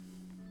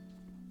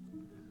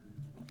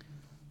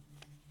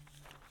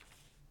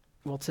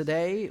Well,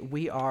 today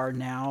we are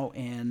now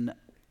in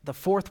the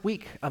fourth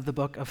week of the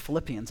book of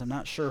Philippians. I'm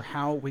not sure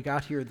how we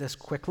got here this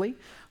quickly,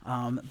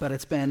 but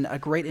it's been a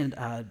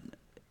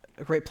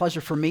great pleasure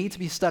for me to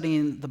be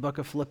studying the book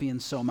of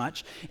Philippians so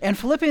much. And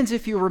Philippians,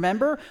 if you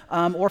remember,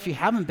 or if you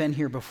haven't been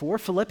here before,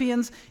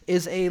 Philippians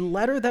is a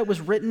letter that was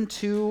written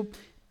to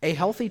a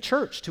healthy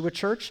church, to a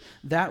church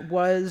that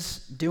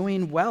was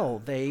doing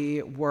well.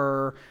 They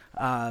were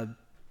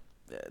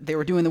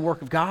doing the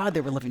work of God.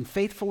 They were living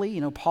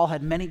faithfully. Paul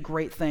had many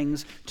great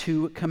things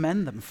to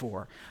commend them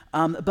for.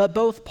 But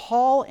both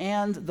Paul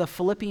and the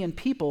Philippian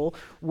people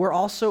were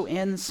also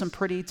in some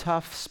pretty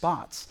tough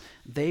spots.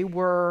 They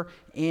were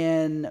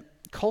in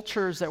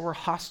cultures that were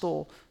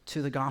hostile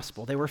to the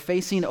gospel. They were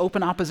facing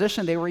open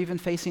opposition. They were even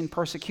facing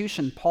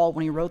persecution. Paul,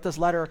 when he wrote this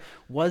letter,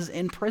 was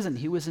in prison.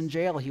 He was in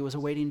jail. He was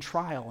awaiting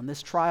trial. And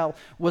this trial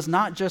was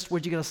not just,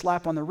 would you get a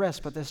slap on the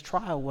wrist, but this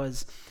trial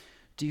was,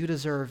 do you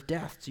deserve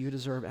death? Do you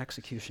deserve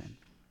execution?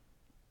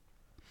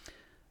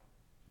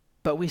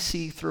 But we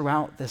see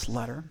throughout this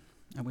letter,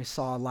 and we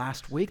saw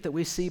last week, that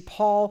we see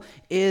Paul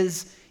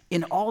is,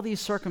 in all these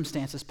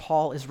circumstances,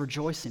 Paul is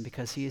rejoicing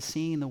because he is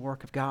seeing the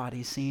work of God.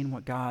 He's seeing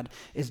what God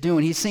is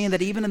doing. He's seeing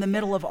that even in the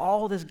middle of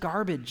all this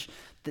garbage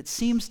that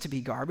seems to be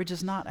garbage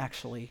is not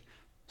actually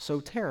so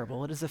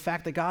terrible. It is the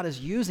fact that God is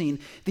using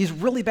these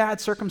really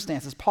bad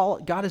circumstances.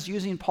 God is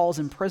using Paul's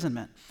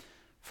imprisonment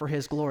for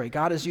his glory.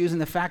 God is using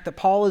the fact that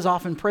Paul is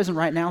off in prison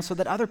right now so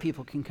that other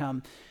people can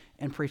come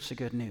and preach the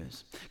good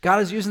news.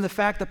 God is using the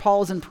fact that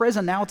Paul is in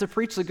prison now to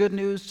preach the good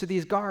news to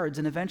these guards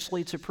and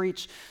eventually to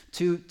preach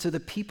to the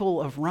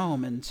people of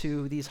Rome and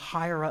to these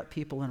higher up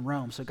people in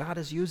Rome. So God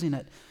is using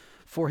it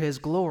for his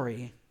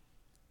glory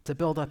to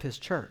build up his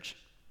church.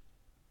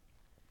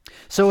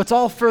 So it's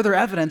all further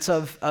evidence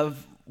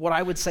of what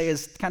I would say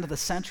is kind of the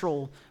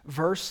central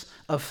verse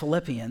of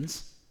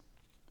Philippians.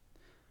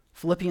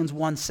 Philippians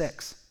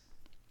 1:6.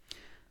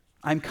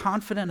 I'm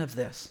confident of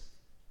this,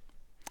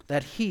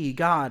 that he,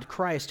 God,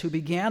 Christ, who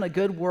began a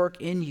good work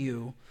in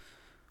you,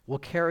 will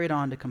carry it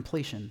on to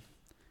completion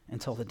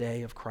until the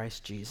day of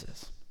Christ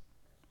Jesus.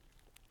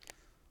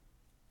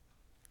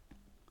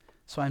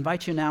 So I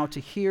invite you now to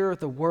hear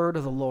the word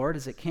of the Lord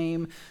as it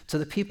came to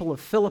the people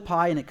of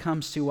Philippi and it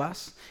comes to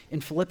us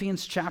in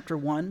Philippians chapter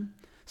 1,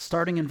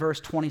 starting in verse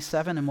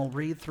 27, and we'll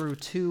read through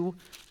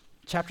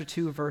chapter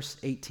 2, verse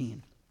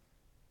 18.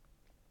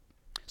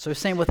 So he's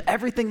saying with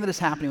everything that is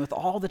happening, with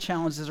all the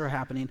challenges that are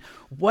happening,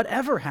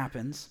 whatever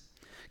happens,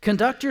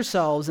 conduct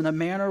yourselves in a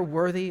manner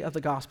worthy of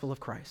the gospel of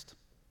Christ.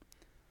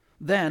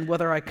 Then,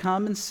 whether I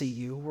come and see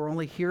you or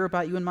only hear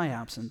about you in my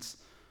absence,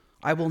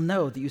 I will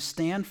know that you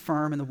stand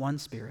firm in the one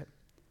Spirit,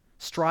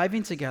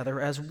 striving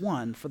together as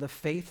one for the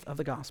faith of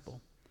the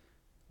gospel,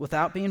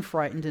 without being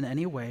frightened in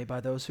any way by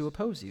those who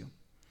oppose you.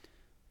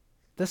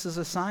 This is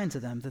a sign to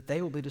them that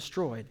they will be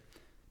destroyed,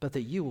 but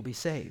that you will be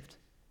saved,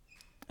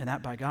 and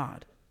that by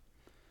God.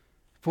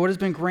 For it has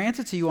been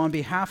granted to you on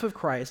behalf of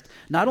Christ,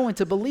 not only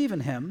to believe in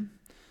him,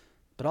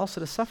 but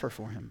also to suffer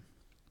for him.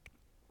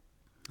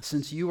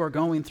 Since you are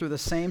going through the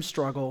same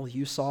struggle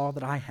you saw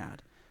that I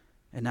had,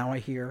 and now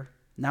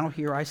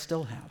here I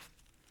still have.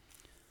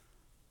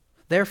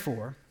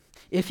 Therefore,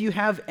 if you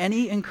have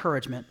any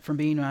encouragement from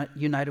being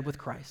united with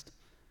Christ,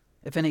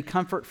 if any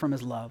comfort from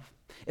his love,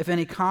 if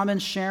any common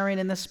sharing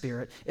in the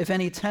Spirit, if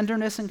any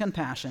tenderness and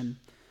compassion,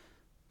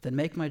 then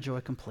make my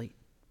joy complete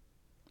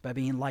by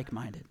being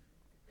like-minded,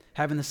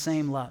 having the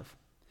same love,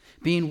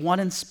 being one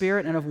in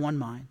spirit and of one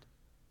mind.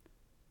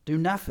 Do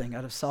nothing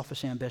out of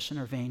selfish ambition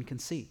or vain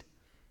conceit.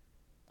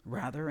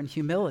 Rather, in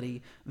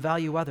humility,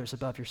 value others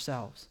above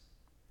yourselves,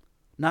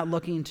 not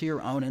looking to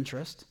your own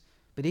interest,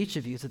 but each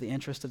of you to the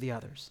interest of the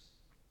others.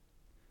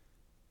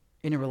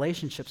 In your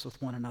relationships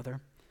with one another,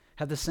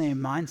 have the same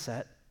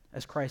mindset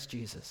as Christ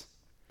Jesus,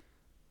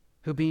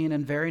 who being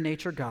in very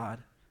nature God,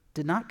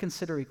 did not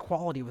consider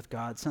equality with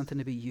God something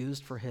to be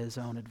used for his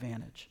own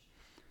advantage.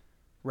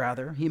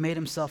 Rather, he made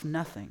himself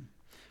nothing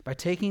by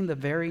taking the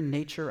very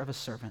nature of a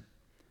servant,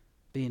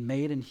 being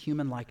made in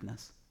human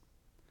likeness.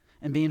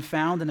 And being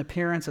found in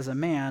appearance as a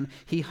man,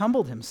 he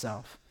humbled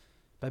himself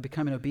by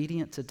becoming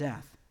obedient to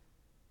death,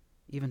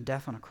 even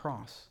death on a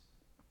cross.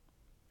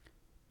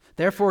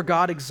 Therefore,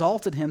 God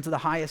exalted him to the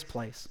highest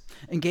place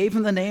and gave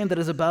him the name that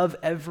is above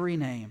every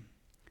name,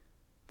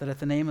 that at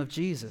the name of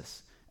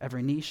Jesus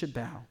every knee should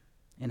bow,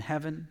 in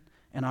heaven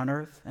and on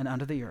earth and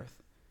under the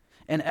earth,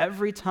 and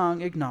every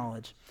tongue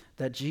acknowledge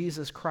that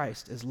Jesus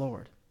Christ is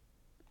Lord,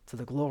 to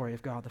the glory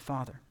of God the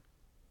Father.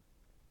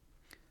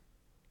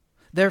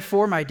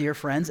 Therefore, my dear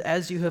friends,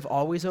 as you have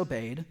always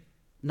obeyed,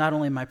 not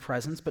only in my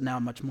presence, but now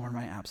much more in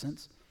my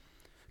absence,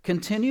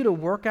 continue to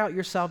work out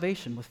your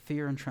salvation with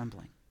fear and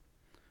trembling.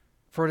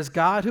 For it is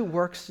God who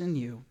works in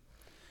you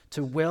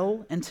to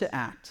will and to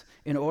act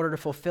in order to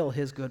fulfill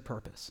his good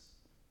purpose.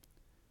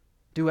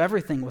 Do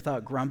everything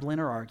without grumbling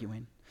or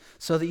arguing,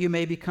 so that you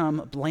may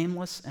become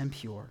blameless and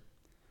pure,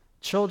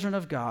 children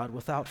of God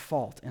without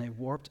fault in a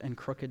warped and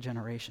crooked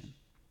generation.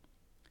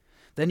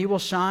 Then you will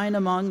shine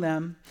among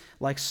them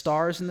like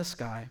stars in the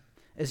sky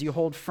as you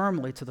hold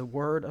firmly to the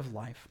word of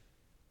life.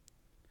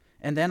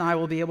 And then I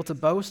will be able to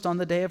boast on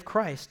the day of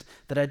Christ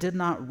that I did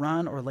not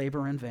run or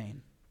labor in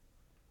vain.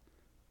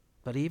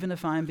 But even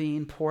if I'm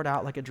being poured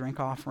out like a drink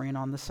offering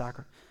on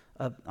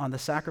the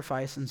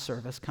sacrifice and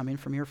service coming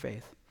from your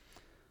faith,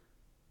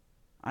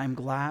 I am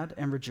glad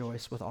and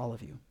rejoice with all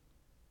of you.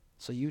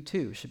 So you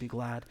too should be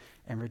glad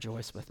and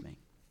rejoice with me.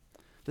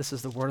 This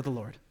is the word of the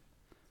Lord.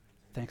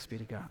 Thanks be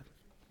to God.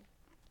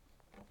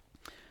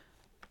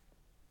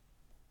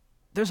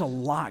 There's a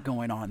lot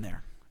going on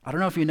there. I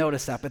don't know if you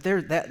noticed that, but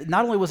that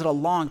not only was it a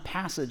long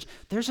passage,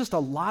 there's just a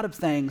lot of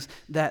things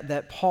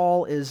that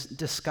Paul is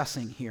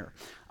discussing here.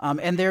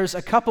 And there's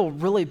a couple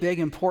really big,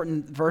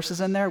 important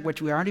verses in there,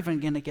 which we aren't even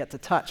going to get to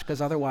touch,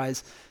 because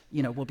otherwise,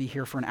 we'll be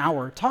here for an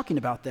hour talking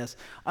about this.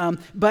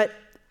 But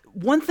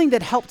one thing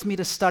that helped me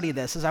to study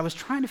this is I was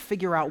trying to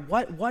figure out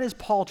what is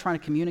Paul trying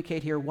to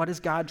communicate here, what is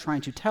God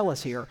trying to tell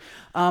us here,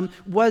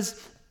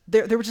 was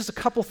there were just a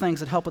couple things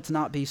that help it to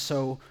not be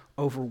so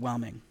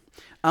overwhelming.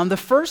 The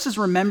first is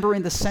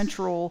remembering the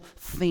central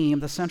theme,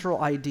 the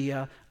central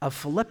idea of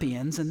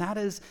Philippians, and that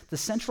is the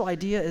central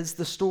idea is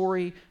the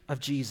story of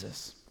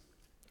Jesus.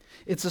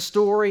 It's a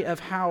story of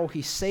how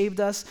he saved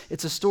us.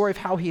 It's a story of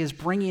how he is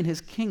bringing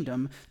his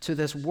kingdom to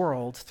this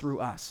world through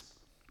us.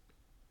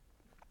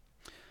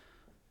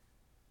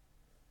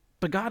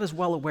 But God is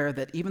well aware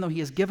that even though he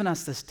has given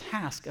us this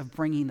task of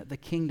bringing the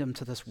kingdom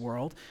to this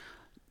world,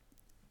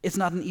 it's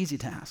not an easy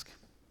task.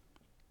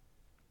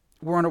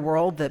 We're in a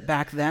world that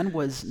back then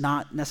was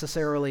not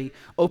necessarily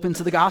open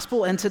to the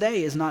gospel, and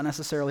today is not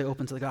necessarily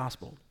open to the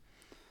gospel.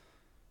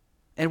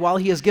 And while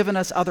he has given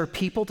us other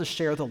people to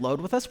share the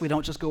load with us, we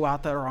don't just go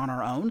out there on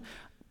our own.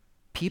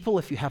 People,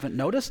 if you haven't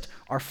noticed,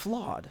 are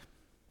flawed.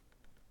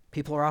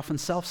 People are often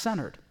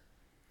self-centered.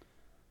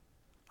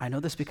 I know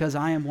this because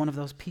I am one of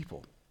those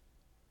people.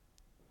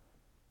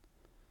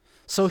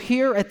 So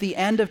here at the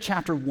end of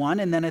chapter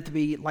 1, and then at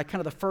the kind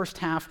of the first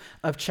half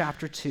of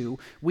chapter 2,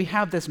 we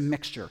have this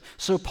mixture.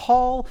 So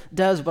Paul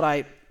does what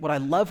I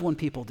love when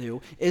people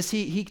do, is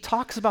he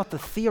talks about the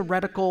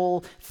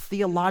theoretical,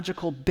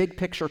 theological, big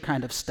picture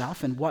kind of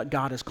stuff and what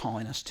God is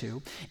calling us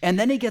to. And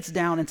then he gets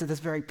down into this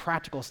very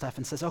practical stuff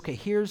and says, okay,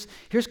 here's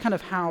kind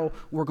of how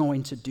we're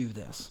going to do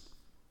this.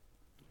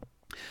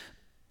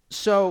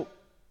 So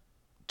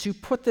to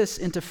put this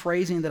into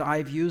phrasing that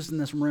I've used in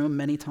this room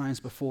many times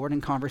before and in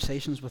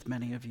conversations with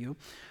many of you,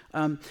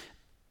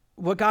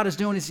 what God is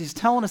doing is he's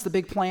telling us the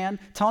big plan,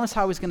 telling us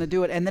how he's going to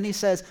do it, and then he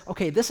says,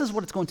 okay, this is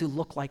what it's going to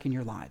look like in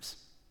your lives,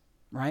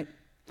 right?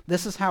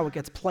 This is how it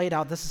gets played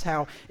out. This is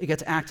how it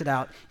gets acted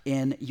out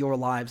in your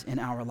lives, in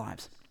our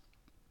lives.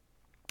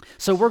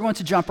 So we're going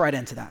to jump right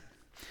into that.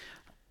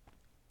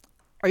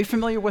 Are you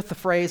familiar with the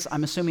phrase,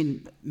 I'm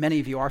assuming many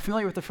of you are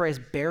familiar with the phrase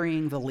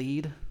burying the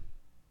lead?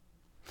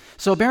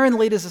 So burying the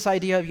lead is this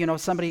idea of,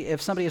 if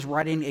somebody is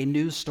writing a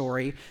news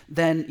story,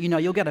 then,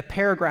 you'll get a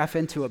paragraph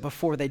into it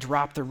before they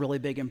drop the really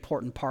big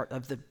important part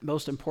of the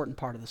most important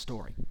part of the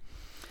story.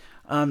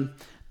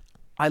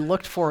 I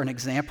looked for an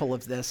example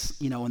of this,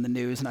 in the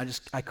news, and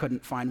I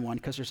couldn't find one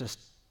because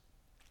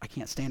I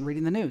can't stand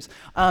reading the news.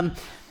 And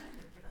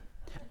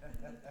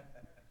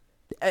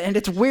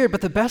it's weird,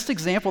 but the best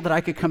example that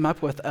I could come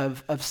up with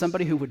of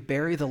somebody who would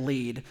bury the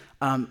lead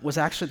was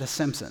actually The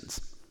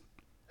Simpsons.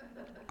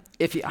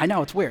 I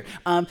know, it's weird.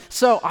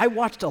 So I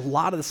watched a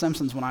lot of The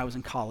Simpsons when I was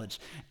in college,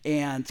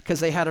 and because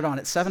they had it on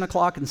at 7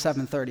 o'clock and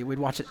 7:30. We'd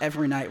watch it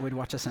every night. We'd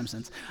watch The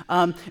Simpsons.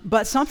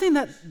 But something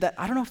that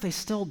I don't know if they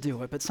still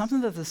do it, but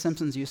something that The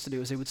Simpsons used to do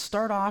is they would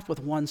start off with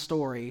one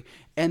story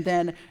and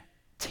then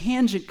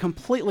tangent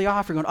completely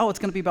off. You're going, oh, it's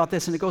going to be about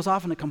this, and it goes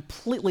off in a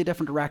completely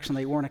different direction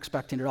that you weren't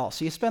expecting at all.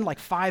 So you spend like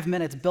 5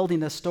 minutes building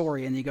this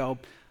story, and you go,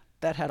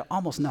 that had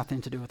almost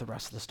nothing to do with the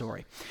rest of the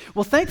story.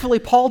 Well, thankfully,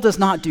 Paul does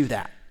not do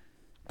that.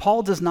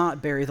 Paul does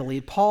not bury the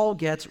lead. Paul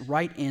gets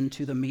right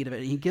into the meat of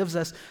it. He gives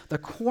us the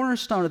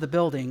cornerstone of the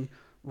building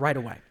right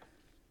away.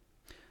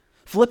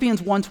 Philippians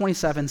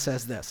 1:27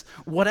 says this,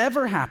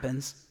 whatever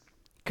happens,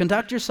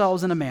 conduct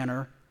yourselves in a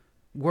manner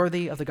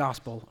worthy of the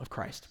gospel of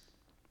Christ.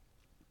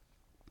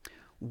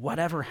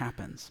 Whatever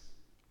happens.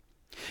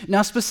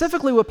 Now,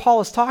 specifically what Paul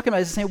is talking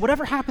about is saying,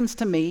 whatever happens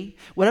to me,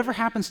 whatever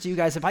happens to you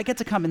guys, if I get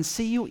to come and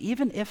see you,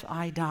 even if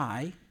I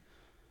die,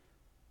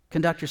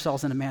 conduct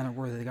yourselves in a manner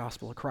worthy of the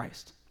gospel of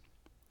Christ.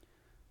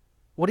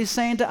 What he's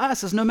saying to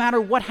us is no matter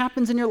what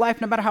happens in your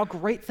life, no matter how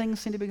great things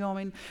seem to be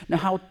going,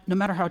 no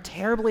matter how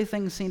terribly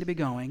things seem to be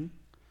going,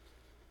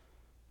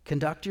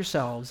 conduct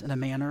yourselves in a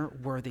manner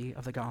worthy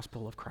of the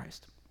gospel of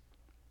Christ.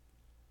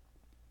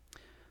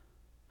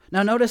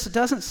 Now notice it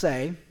doesn't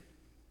say,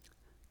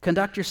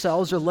 conduct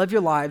yourselves or live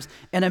your lives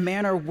in a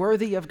manner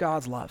worthy of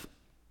God's love.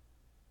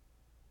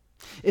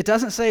 It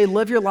doesn't say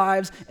live your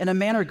lives in a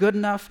manner good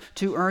enough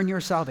to earn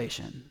your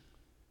salvation.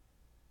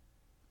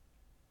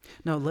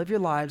 No, live your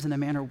lives in a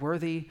manner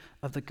worthy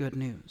of the good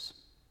news.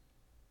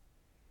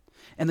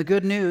 And the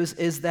good news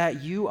is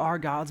that you are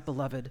God's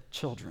beloved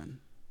children.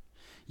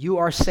 You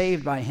are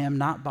saved by him,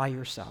 not by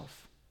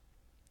yourself.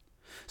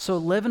 So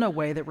live in a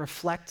way that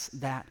reflects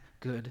that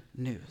good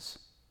news.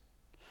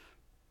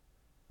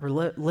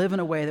 live in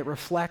a way that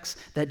reflects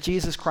that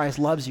Jesus Christ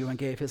loves you and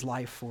gave his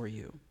life for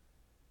you.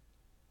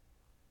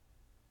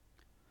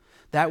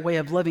 That way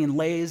of living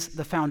lays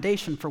the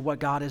foundation for what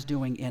God is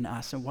doing in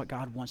us and what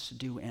God wants to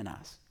do in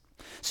us.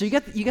 So you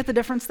get the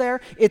difference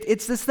there?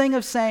 It's this thing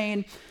of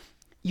saying,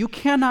 you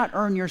cannot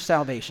earn your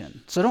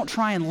salvation. So don't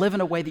try and live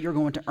in a way that you're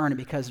going to earn it,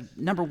 because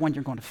number one,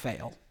 you're going to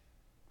fail.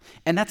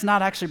 And that's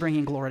not actually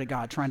bringing glory to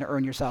God, trying to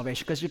earn your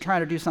salvation, because you're trying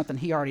to do something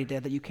he already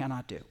did that you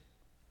cannot do.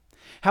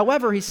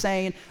 However, he's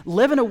saying,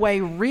 live in a way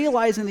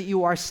realizing that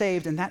you are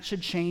saved, and that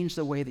should change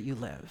the way that you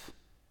live.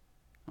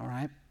 All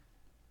right?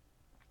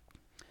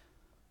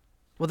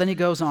 Well, then he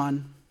goes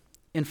on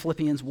in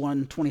Philippians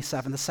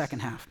 1:27, the second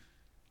half.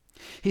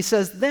 He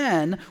says,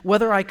 then,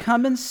 whether I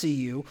come and see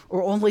you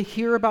or only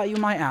hear about you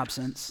in my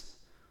absence,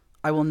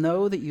 I will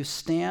know that you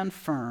stand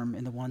firm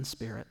in the one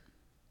Spirit,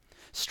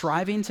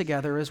 striving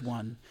together as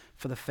one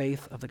for the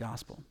faith of the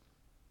gospel.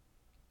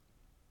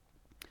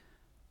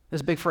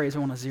 There's a big phrase I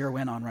want to zero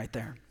in on right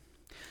there.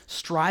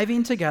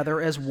 Striving together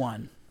as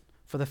one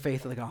for the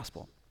faith of the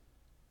gospel.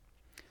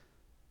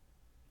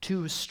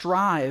 To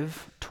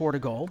strive toward a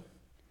goal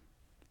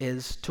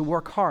is to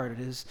work hard. It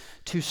is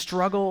to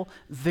struggle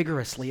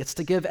vigorously. It's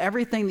to give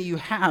everything that you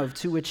have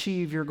to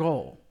achieve your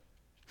goal.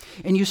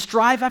 And you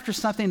strive after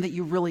something that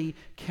you really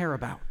care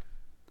about.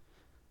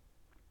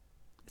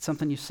 It's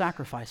something you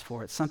sacrifice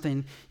for. It's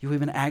something you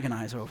even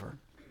agonize over.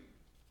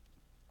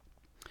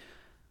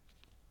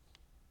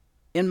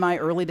 In my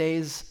early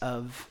days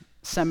of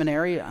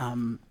seminary,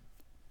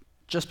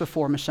 just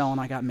before Michelle and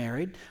I got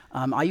married,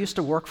 I used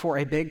to work for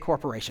a big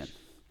corporation.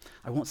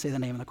 I won't say the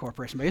name of the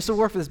corporation, but I used to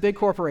work for this big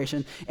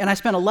corporation, and I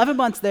spent 11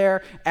 months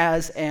there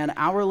as an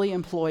hourly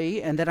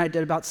employee, and then I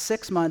did about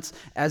 6 months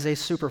as a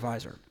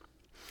supervisor.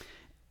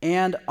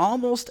 And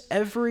almost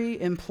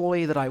every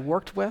employee that I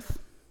worked with,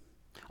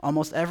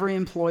 almost every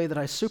employee that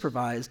I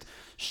supervised,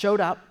 showed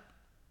up,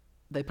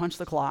 they punched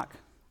the clock,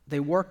 they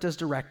worked as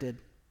directed,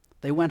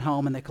 they went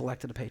home, and they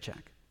collected a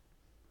paycheck.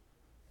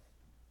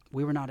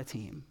 We were not a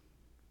team.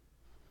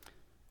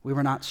 We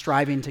were not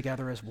striving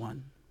together as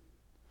one.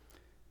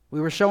 We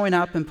were showing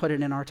up and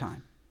putting in our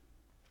time.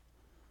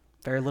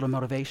 Very little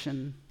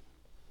motivation,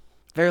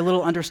 very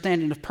little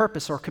understanding of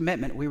purpose or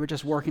commitment. We were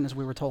just working as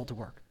we were told to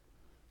work.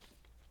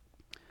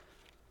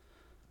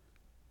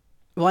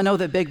 Well, I know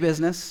that big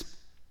business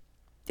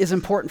is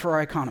important for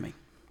our economy.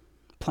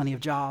 Plenty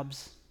of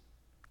jobs,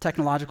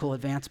 technological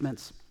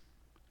advancements.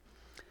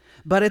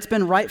 But it's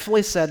been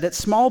rightfully said that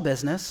small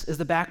business is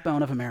the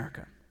backbone of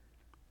America.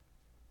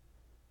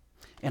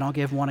 And I'll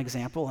give one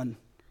example, and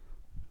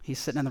he's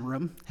sitting in the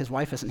room. His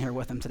wife isn't here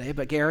with him today,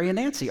 but Gary and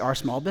Nancy are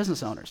small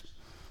business owners.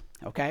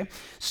 Okay?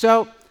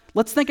 So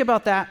let's think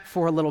about that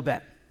for a little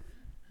bit.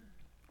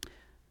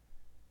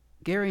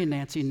 Gary and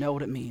Nancy know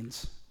what it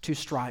means to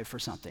strive for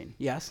something.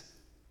 Yes?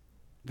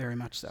 Very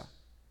much so.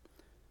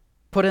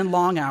 Put in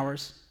long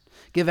hours,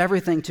 give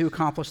everything to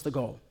accomplish the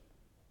goal.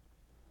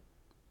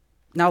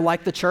 Now,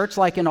 like the church,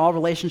 like in all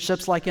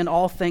relationships, like in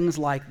all things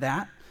like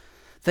that,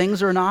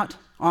 things are not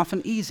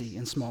often easy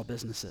in small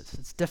businesses.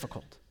 It's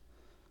difficult.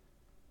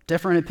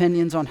 Different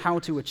opinions on how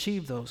to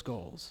achieve those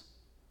goals.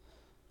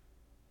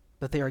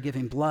 But they are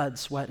giving blood,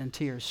 sweat, and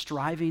tears,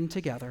 striving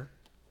together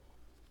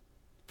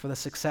for the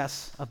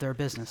success of their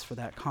business, for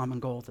that common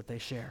goal that they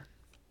share.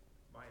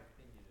 My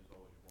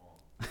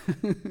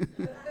opinion is always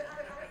wrong.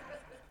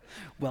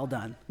 Well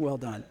done, well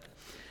done.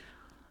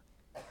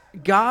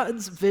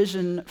 God's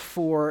vision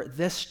for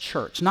this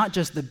church, not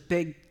just the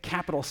big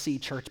capital C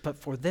church, but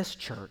for this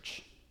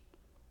church,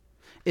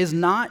 is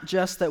not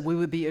just that we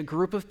would be a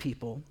group of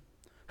people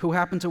who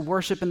happen to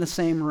worship in the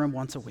same room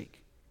once a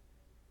week.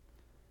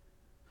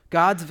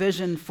 God's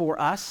vision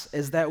for us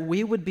is that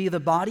we would be the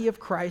body of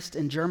Christ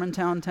in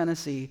Germantown,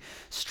 Tennessee,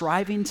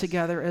 striving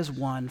together as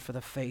one for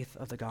the faith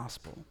of the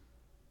gospel.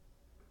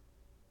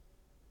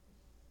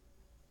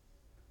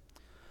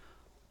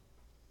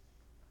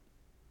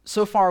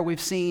 So far,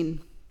 we've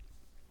seen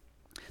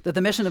that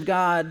the mission of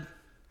God,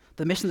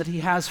 the mission that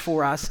he has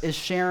for us, is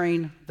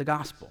sharing the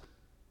gospel.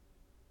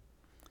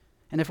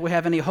 And if we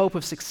have any hope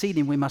of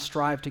succeeding, we must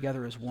strive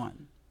together as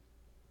one.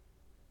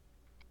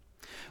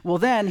 Well,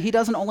 then, he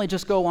doesn't only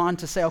just go on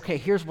to say, okay,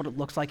 here's what it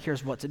looks like,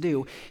 here's what to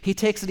do. He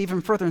takes it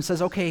even further and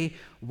says, okay,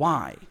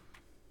 why?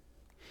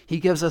 He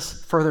gives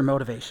us further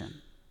motivation.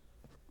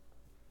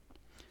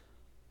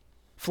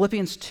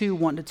 Philippians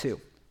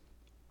 2:1-2.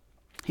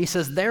 He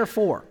says,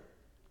 therefore,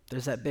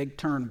 there's that big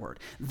turn word.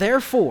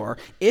 Therefore,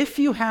 if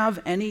you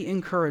have any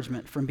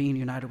encouragement from being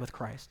united with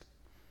Christ,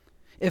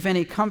 if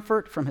any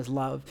comfort from his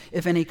love,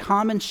 if any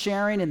common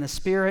sharing in the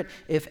Spirit,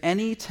 if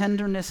any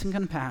tenderness and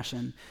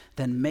compassion,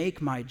 then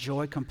make my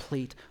joy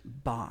complete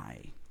by.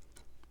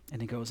 And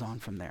he goes on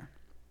from there.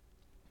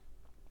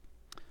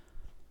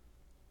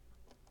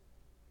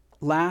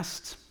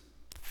 Last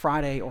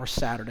Friday or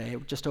Saturday,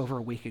 just over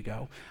a week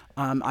ago,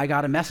 I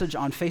got a message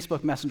on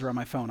Facebook Messenger on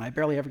my phone. I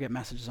barely ever get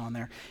messages on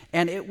there.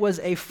 And it was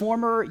a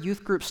former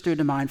youth group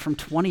student of mine from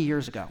 20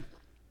 years ago.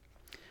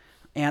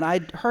 And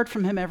I'd heard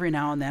from him every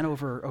now and then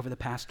over the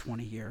past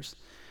 20 years.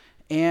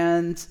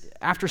 And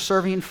after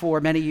serving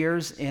for many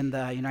years in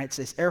the United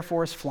States Air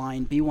Force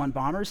flying B-1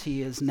 bombers,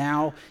 he is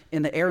now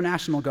in the Air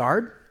National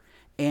Guard,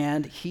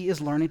 and he is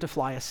learning to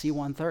fly a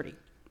C-130.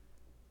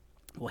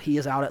 Well, he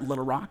is out at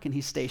Little Rock, and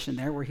he's stationed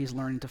there where he's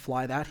learning to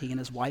fly that, he and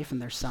his wife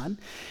and their son.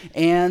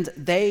 And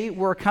they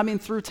were coming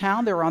through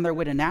town. They were on their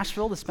way to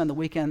Nashville to spend the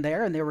weekend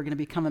there, and they were going to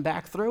be coming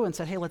back through and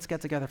said, hey, let's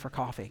get together for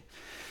coffee.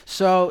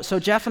 So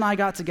Jeff and I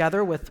got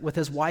together with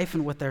his wife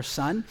and with their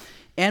son,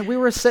 and we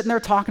were sitting there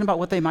talking about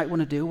what they might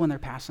want to do when they're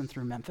passing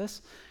through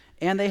Memphis.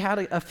 And they had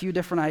a few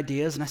different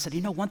ideas, and I said,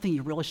 one thing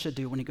you really should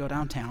do when you go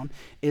downtown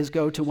is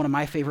go to one of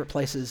my favorite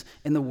places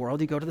in the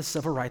world. You go to the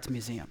Civil Rights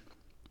Museum.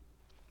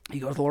 You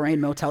go to the Lorraine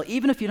Motel,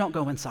 even if you don't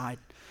go inside,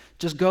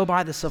 just go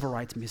by the Civil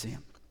Rights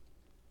Museum.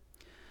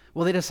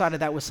 Well, they decided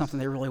that was something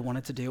they really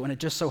wanted to do, and it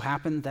just so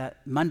happened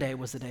that Monday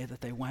was the day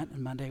that they went,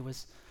 and Monday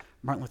was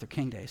Martin Luther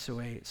King Day, so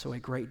a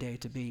great day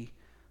to be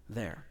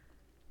there.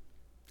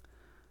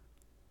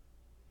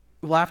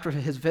 Well, after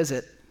his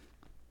visit,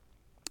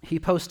 he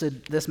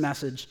posted this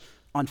message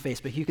on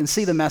Facebook. You can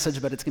see the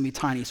message, but it's going to be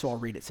tiny, so I'll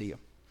read it to you.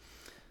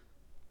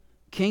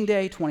 King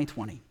Day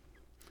 2020.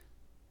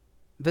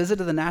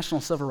 Visited the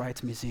National Civil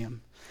Rights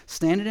Museum.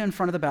 Standing in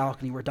front of the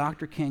balcony where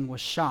Dr. King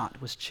was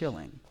shot was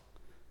chilling.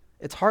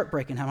 It's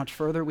heartbreaking how much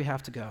further we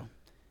have to go.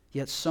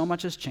 Yet so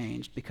much has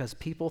changed because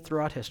people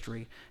throughout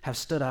history have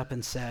stood up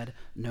and said,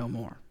 no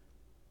more.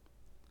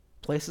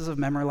 Places of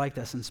memory like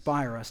this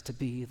inspire us to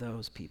be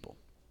those people.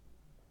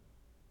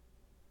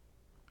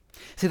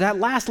 See, that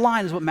last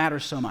line is what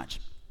matters so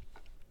much.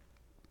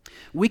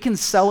 We can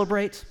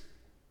celebrate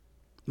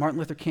Martin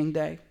Luther King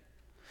Day.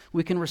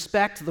 We can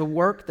respect the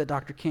work that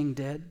Dr. King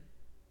did.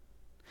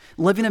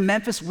 Living in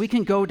Memphis, we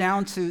can go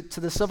down to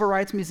the Civil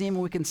Rights Museum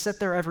and we can sit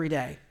there every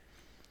day.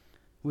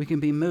 We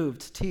can be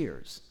moved to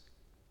tears.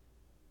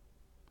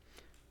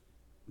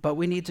 But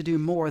we need to do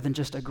more than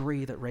just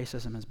agree that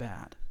racism is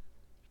bad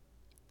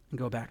and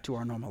go back to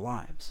our normal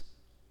lives.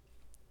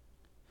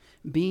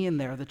 Being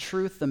there, the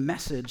truth, the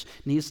message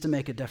needs to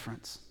make a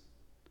difference.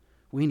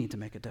 We need to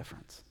make a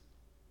difference.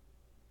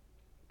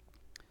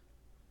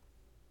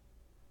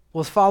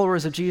 Well, as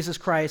followers of Jesus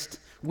Christ,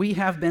 we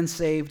have been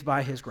saved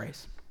by his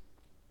grace.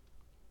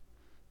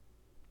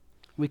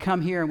 We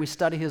come here and we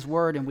study his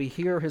word and we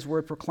hear his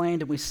word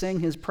proclaimed and we sing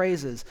his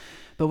praises,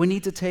 but we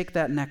need to take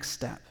that next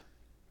step.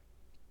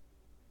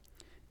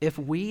 If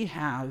we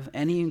have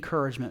any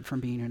encouragement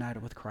from being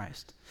united with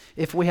Christ,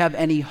 if we have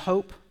any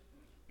hope,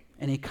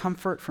 any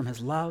comfort from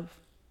his love,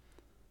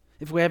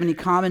 if we have any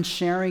common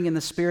sharing in the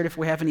Spirit, if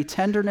we have any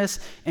tenderness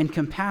and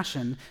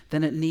compassion,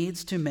 then it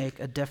needs to make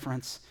a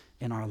difference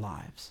in our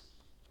lives.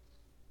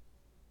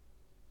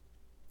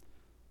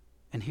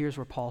 And here's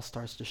where Paul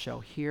starts to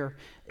show. Here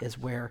is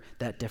where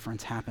that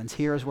difference happens.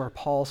 Here is where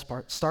Paul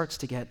starts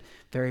to get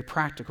very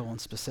practical and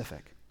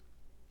specific.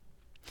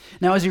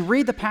 Now, as you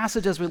read the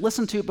passage, as we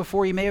listened to it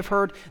before, you may have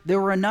heard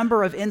there were a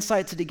number of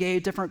insights that he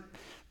gave, different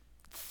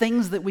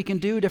things that we can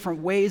do,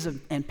 different ways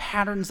and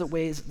patterns of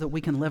ways that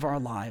we can live our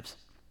lives.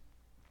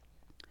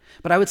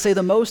 But I would say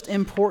the most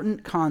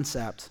important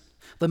concept,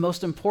 the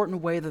most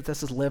important way that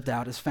this is lived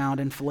out is found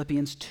in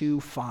Philippians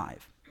 2:5.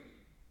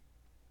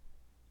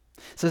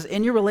 It says,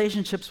 in your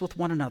relationships with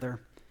one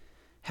another,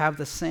 have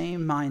the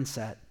same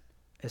mindset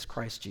as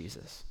Christ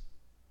Jesus.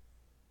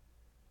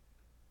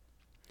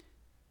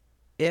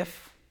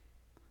 If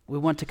we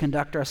want to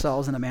conduct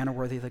ourselves in a manner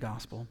worthy of the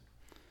gospel,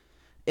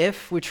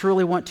 if we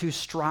truly want to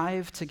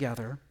strive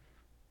together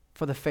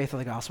for the faith of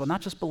the gospel,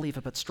 not just believe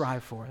it, but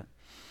strive for it,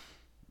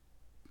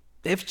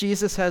 if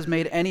Jesus has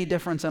made any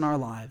difference in our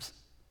lives,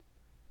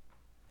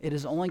 it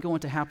is only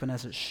going to happen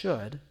as it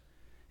should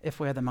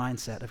if we have the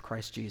mindset of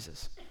Christ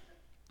Jesus.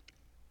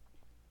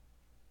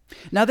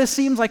 Now, this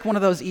seems like one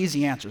of those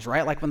easy answers,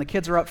 right? Like when the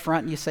kids are up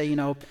front and you say,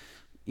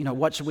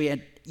 what should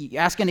we, you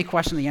ask any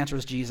question, the answer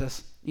is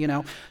Jesus,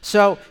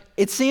 So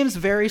it seems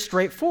very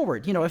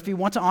straightforward. If you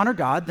want to honor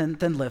God,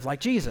 then live like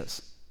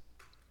Jesus.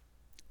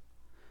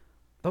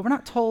 But we're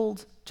not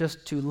told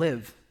just to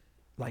live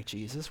like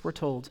Jesus. We're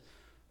told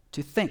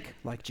to think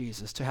like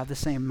Jesus, to have the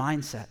same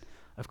mindset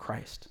of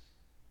Christ.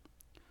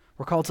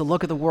 We're called to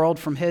look at the world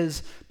from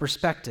his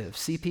perspective,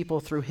 see people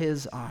through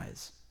his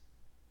eyes.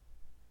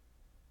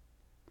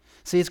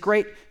 See, it's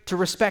great to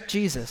respect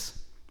Jesus,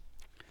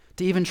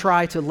 to even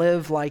try to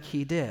live like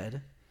he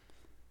did,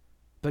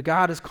 but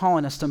God is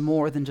calling us to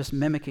more than just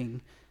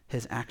mimicking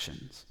his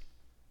actions.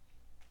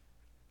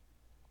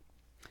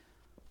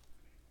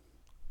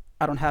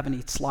 I don't have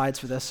any slides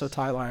for this, so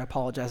Tyler, I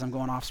apologize. I'm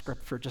going off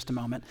script for just a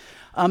moment.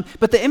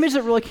 But the image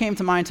that really came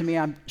to mind to me,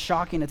 I'm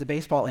shocking, it's a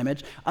baseball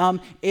image,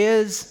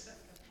 is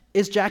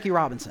Jackie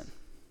Robinson.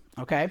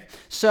 Okay?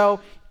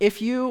 So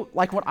if you,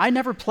 I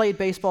never played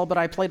baseball, but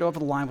I played over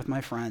the line with my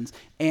friends.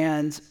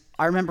 And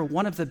I remember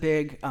one of the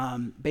big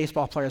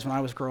baseball players when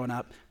I was growing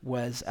up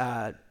was,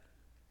 oh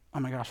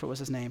my gosh, what was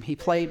his name? He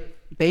played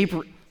Babe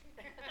Ruth.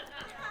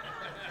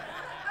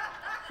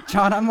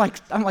 John, I'm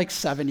like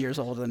 7 years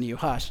older than you,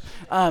 hush.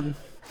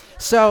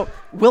 So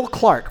Will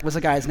Clark was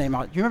the guy's name.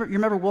 You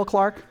remember Will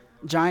Clark?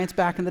 Giants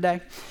back in the day?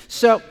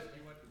 So,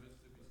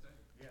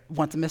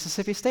 went to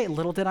Mississippi State.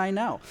 Little did I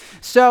know.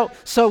 So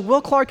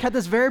Will Clark had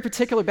this very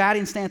particular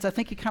batting stance. I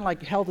think he kind of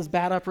like held his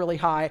bat up really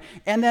high.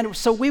 And then,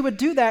 so we would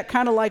do that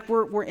kind of like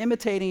we're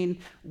imitating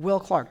Will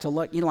Clark to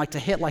look, like to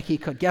hit like he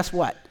could. Guess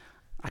what?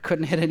 I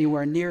couldn't hit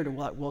anywhere near to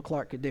what Will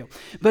Clark could do.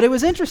 But it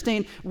was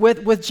interesting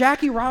with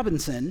Jackie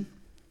Robinson.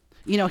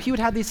 He would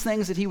have these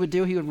things that he would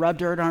do. He would rub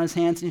dirt on his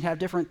hands, and he'd have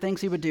different things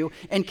he would do.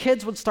 And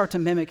kids would start to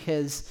mimic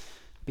his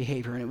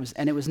behavior,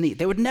 and it was neat.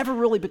 They would never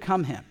really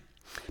become him.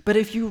 But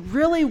if you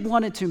really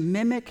wanted to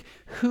mimic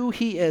who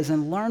he is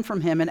and learn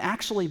from him and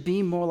actually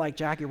be more like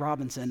Jackie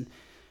Robinson,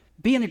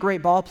 being a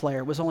great ball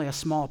player was only a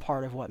small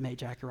part of what made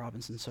Jackie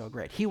Robinson so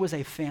great. He was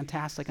a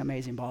fantastic,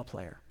 amazing ball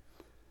player.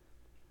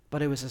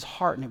 But it was his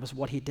heart, and it was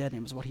what he did, and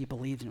it was what he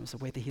believed, and it was the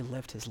way that he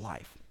lived his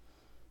life.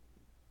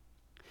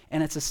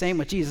 And it's the same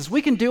with Jesus.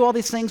 We can do all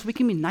these things. We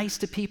can be nice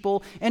to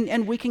people,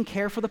 and we can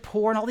care for the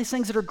poor, and all these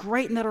things that are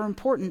great and that are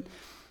important.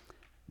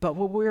 But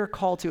what we're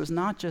called to is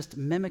not just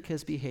mimic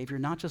his behavior,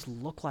 not just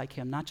look like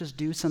him, not just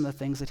do some of the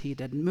things that he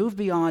did. Move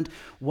beyond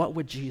what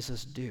would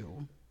Jesus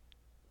do,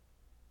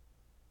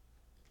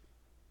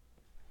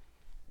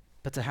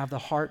 but to have the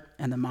heart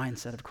and the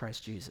mindset of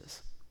Christ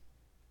Jesus.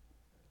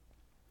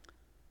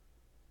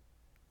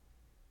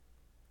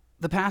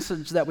 The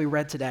passage that we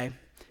read today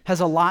has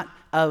a lot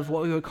of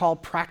what we would call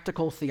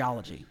practical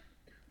theology,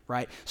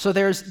 right? So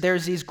there's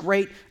these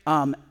great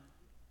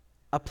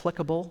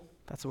applicable,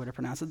 that's the way to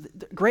pronounce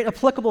it, great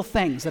applicable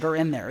things that are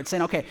in there. It's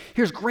saying, okay,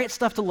 here's great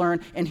stuff to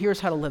learn, and here's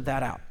how to live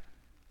that out.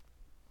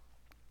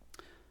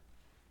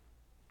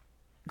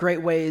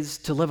 Great ways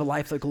to live a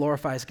life that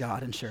glorifies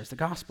God and shares the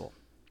gospel.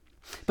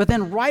 But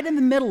then right in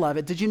the middle of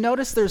it, did you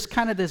notice there's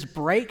kind of this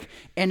break,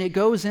 and it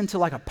goes into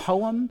like a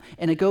poem,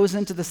 and it goes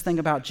into this thing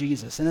about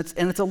Jesus. And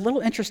it's a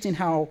little interesting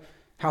how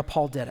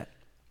Paul did it.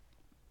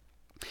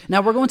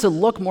 Now, we're going to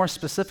look more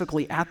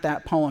specifically at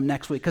that poem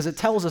next week because it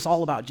tells us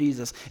all about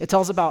Jesus. It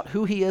tells about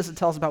who he is. It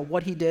tells about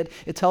what he did.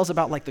 It tells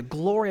about like the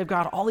glory of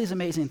God, all these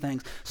amazing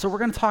things. So we're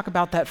going to talk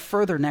about that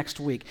further next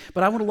week.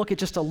 But I want to look at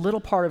just a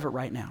little part of it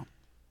right now,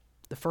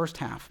 the first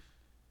half.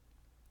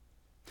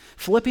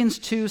 Philippians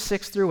 2,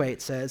 6 through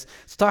 8 says,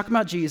 it's talking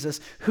about Jesus,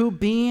 who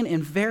being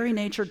in very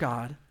nature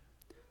God,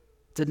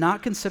 did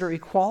not consider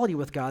equality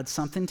with God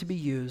something to be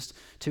used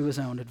to his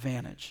own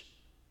advantage.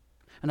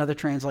 Another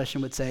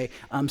translation would say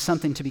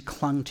something to be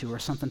clung to or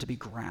something to be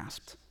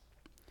grasped.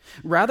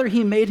 Rather,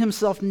 he made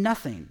himself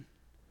nothing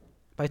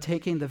by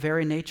taking the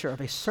very nature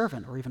of a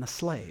servant or even a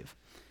slave,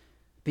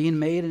 being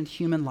made in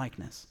human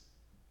likeness.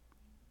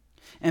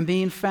 And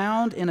being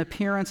found in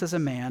appearance as a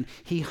man,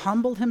 he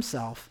humbled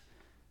himself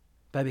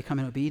by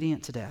becoming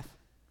obedient to death,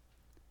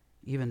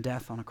 even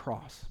death on a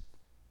cross.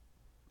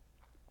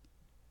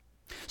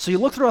 So you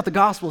look throughout the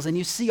Gospels and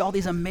you see all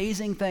these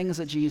amazing things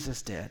that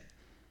Jesus did.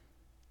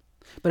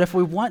 But if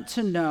we want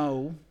to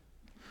know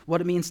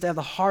what it means to have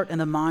the heart and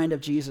the mind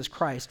of Jesus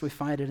Christ, we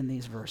find it in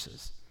these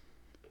verses.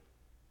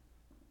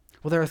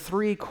 Well, there are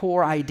three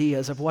core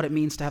ideas of what it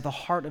means to have the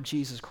heart of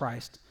Jesus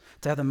Christ,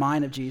 to have the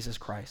mind of Jesus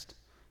Christ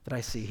that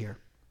I see here.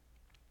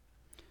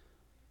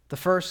 The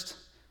first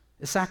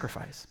is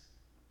sacrifice.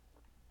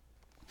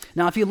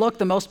 Now, if you look,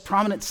 the most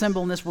prominent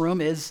symbol in this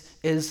room is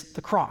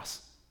the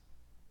cross.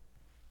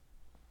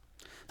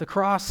 The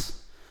cross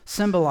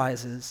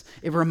symbolizes,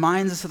 it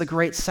reminds us of the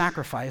great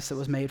sacrifice that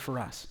was made for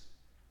us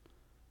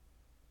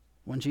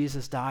when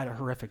Jesus died a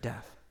horrific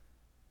death.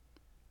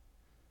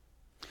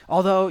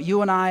 Although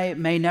you and I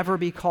may never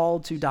be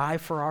called to die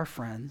for our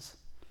friends,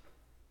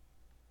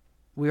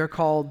 we are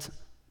called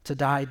to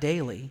die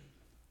daily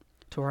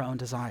to our own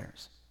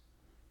desires,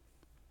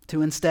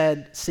 to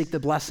instead seek the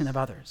blessing of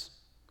others,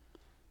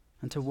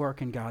 and to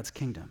work in God's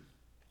kingdom.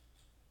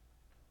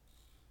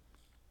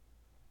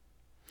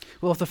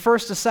 Well, if the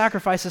first is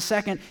sacrifice, the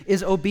second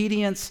is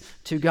obedience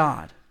to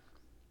God.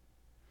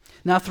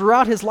 Now,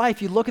 throughout his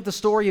life, you look at the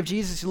story of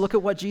Jesus, you look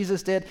at what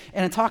Jesus did,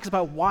 and it talks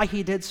about why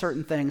he did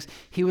certain things.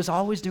 He was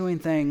always doing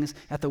things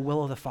at the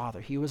will of the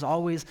Father. He was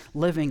always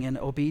living in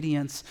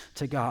obedience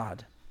to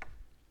God.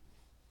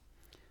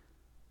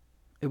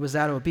 It was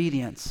that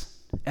obedience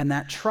and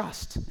that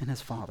trust in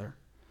his Father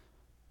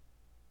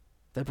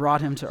that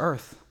brought him to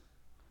earth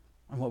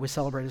on what we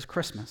celebrate as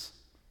Christmas.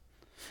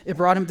 It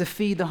brought him to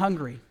feed the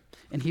hungry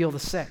and heal the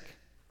sick.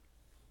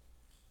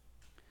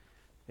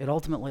 It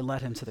ultimately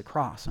led him to the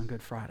cross on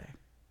Good Friday.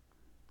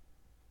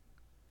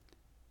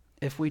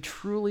 If we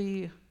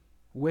truly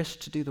wish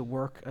to do the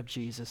work of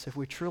Jesus, if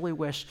we truly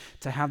wish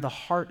to have the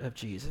heart of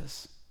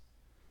Jesus,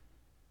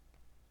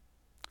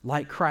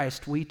 like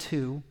Christ, we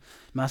too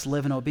must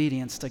live in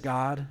obedience to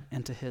God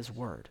and to his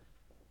word.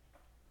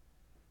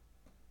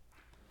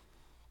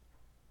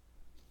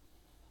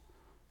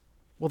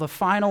 Well, the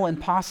final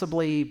and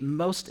possibly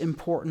most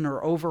important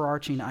or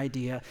overarching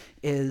idea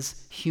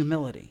is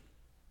humility.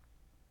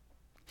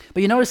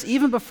 But you notice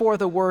even before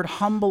the word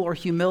humble or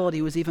humility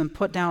was even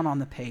put down on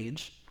the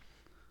page,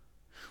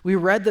 we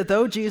read that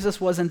though Jesus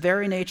was in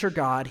very nature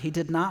God, he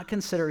did not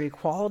consider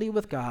equality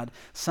with God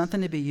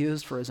something to be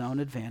used for his own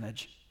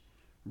advantage.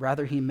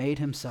 Rather, he made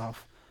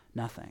himself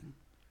nothing.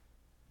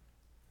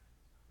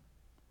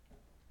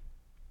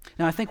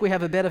 Now, I think we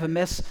have a bit of a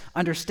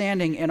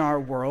misunderstanding in our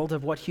world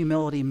of what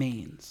humility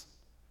means.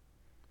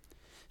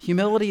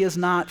 Humility is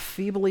not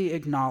feebly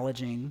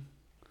acknowledging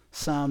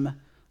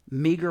some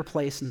meager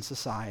place in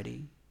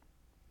society.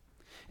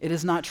 It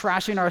is not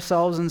trashing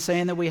ourselves and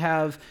saying that we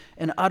have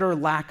an utter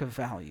lack of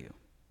value.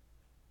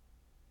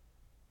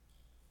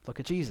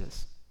 Look at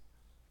Jesus.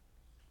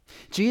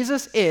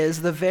 Jesus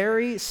is the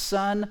very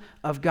Son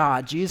of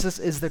God. Jesus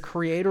is the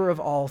creator of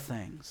all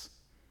things.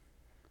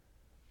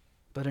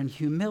 But in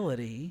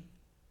humility,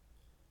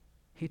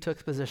 he took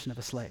the position of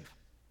a slave.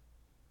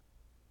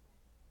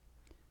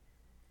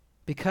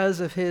 Because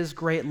of his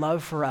great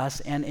love for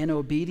us and in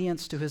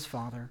obedience to his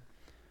Father,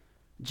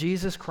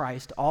 Jesus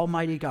Christ,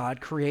 Almighty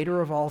God, creator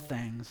of all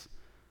things,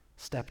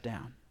 stepped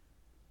down.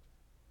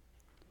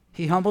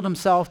 He humbled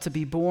himself to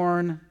be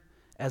born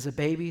as a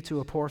baby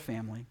to a poor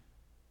family.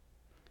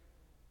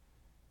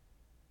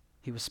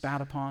 He was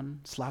spat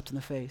upon, slapped in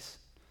the face,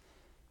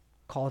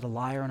 called a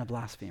liar and a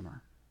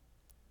blasphemer,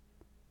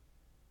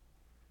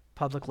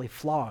 publicly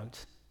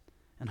flogged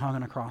and hung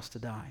on a cross to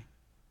die.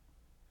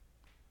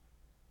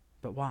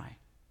 But why?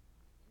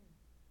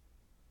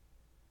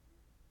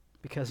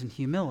 Because in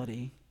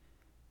humility,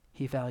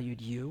 he valued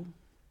you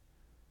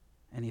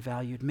and he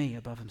valued me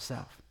above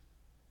himself.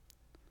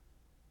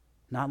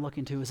 Not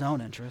looking to his own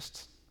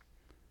interests,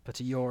 but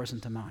to yours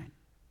and to mine.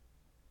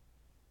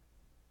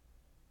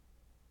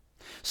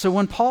 So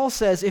when Paul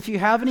says, if you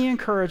have any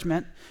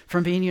encouragement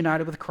from being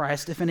united with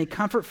Christ, if any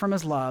comfort from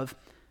his love,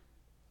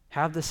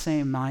 have the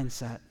same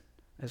mindset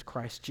as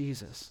Christ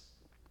Jesus.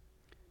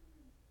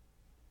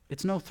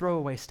 It's no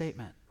throwaway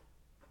statement.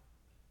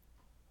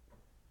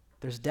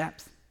 There's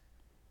depth.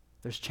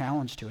 There's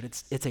challenge to it.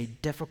 It's a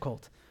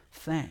difficult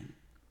thing.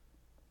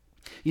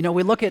 You know,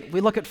 we look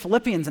at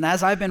Philippians, and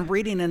as I've been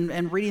reading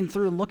and reading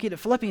through and looking at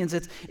Philippians,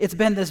 it's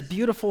been this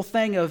beautiful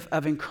thing of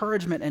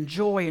encouragement and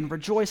joy and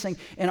rejoicing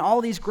and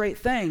all these great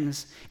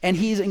things. And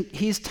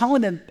he's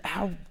telling them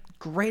how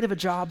great of a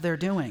job they're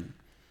doing.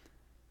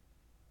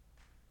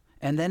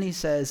 And then he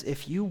says,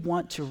 if you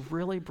want to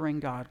really bring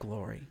God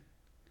glory,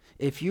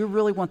 if you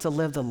really want to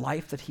live the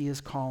life that he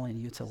is calling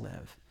you to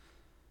live,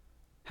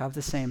 have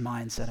the same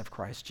mindset of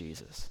Christ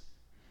Jesus.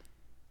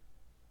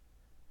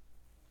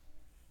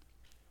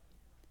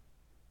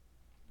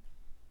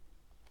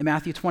 In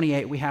Matthew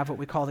 28, we have what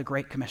we call the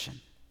Great Commission.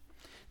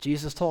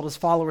 Jesus told his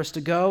followers to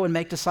go and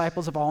make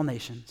disciples of all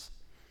nations.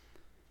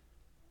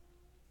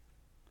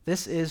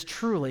 This is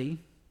truly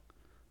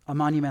a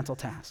monumental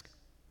task.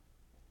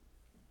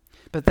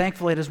 But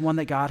thankfully, it is one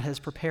that God has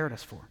prepared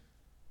us for.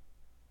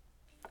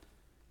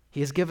 He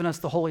has given us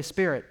the Holy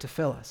Spirit to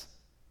fill us.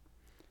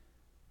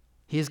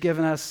 He has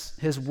given us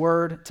his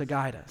word to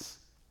guide us.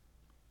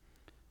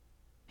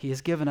 He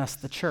has given us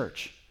the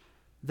church,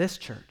 this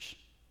church,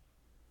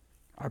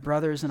 our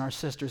brothers and our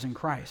sisters in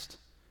Christ,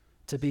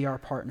 to be our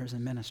partners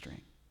in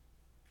ministry.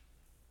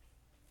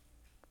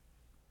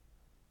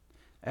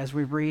 As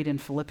we read in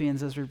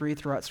Philippians, as we read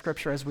throughout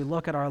Scripture, as we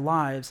look at our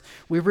lives,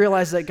 we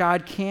realize that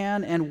God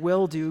can and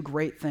will do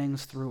great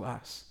things through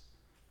us.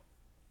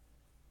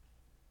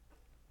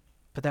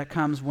 But that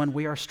comes when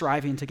we are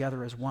striving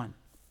together as one.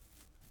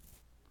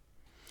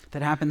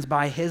 That happens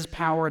by his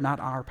power,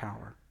 not our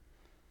power.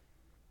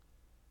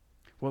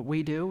 What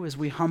we do is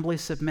we humbly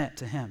submit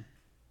to him.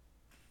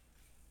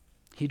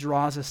 He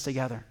draws us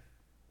together.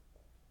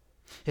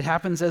 It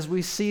happens as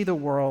we see the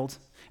world,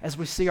 as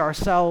we see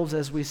ourselves,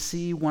 as we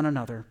see one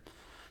another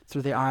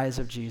through the eyes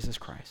of Jesus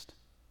Christ.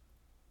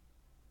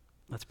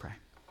 Let's pray.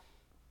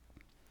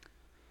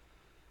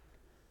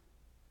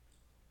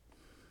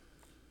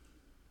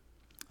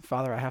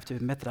 Father, I have to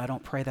admit that I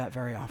don't pray that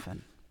very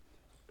often.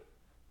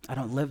 I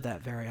don't live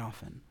that very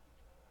often.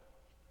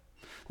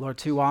 Lord,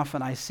 too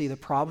often I see the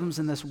problems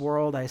in this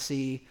world. I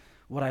see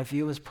what I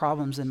view as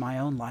problems in my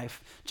own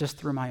life just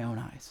through my own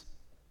eyes.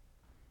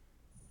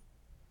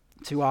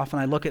 Too often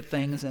I look at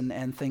things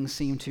and things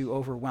seem too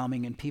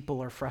overwhelming and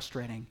people are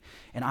frustrating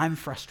and I'm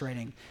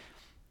frustrating.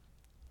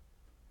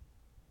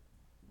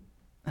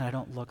 And I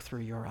don't look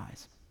through your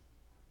eyes.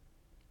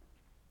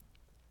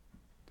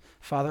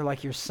 Father,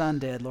 like your Son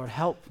did, Lord,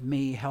 help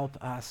me,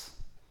 help us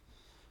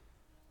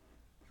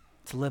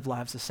to live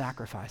lives of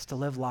sacrifice, to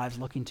live lives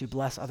looking to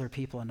bless other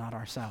people and not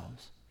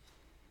ourselves.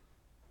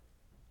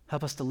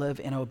 Help us to live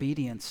in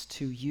obedience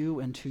to you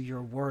and to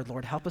your word.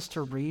 Lord, help us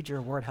to read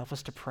your word. Help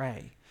us to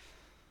pray.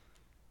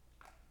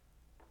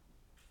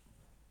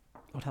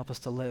 Lord, help us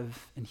to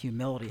live in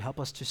humility. Help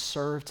us to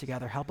serve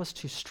together. Help us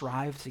to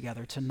strive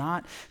together, to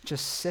not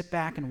just sit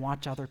back and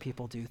watch other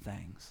people do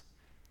things,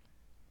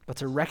 but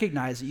to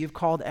recognize that you've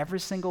called every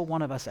single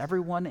one of us,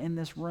 everyone in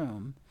this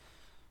room,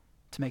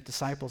 to make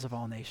disciples of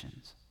all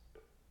nations.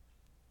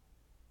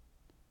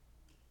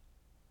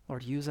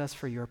 Lord, use us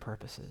for your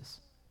purposes.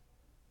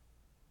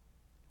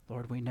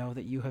 Lord, we know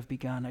that you have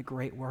begun a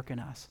great work in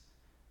us,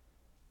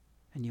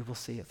 and you will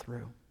see it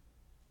through.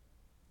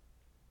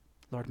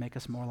 Lord, make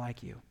us more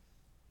like you.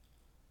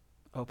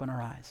 Open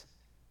our eyes.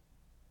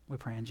 We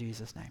pray in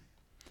Jesus' name.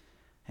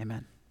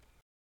 Amen.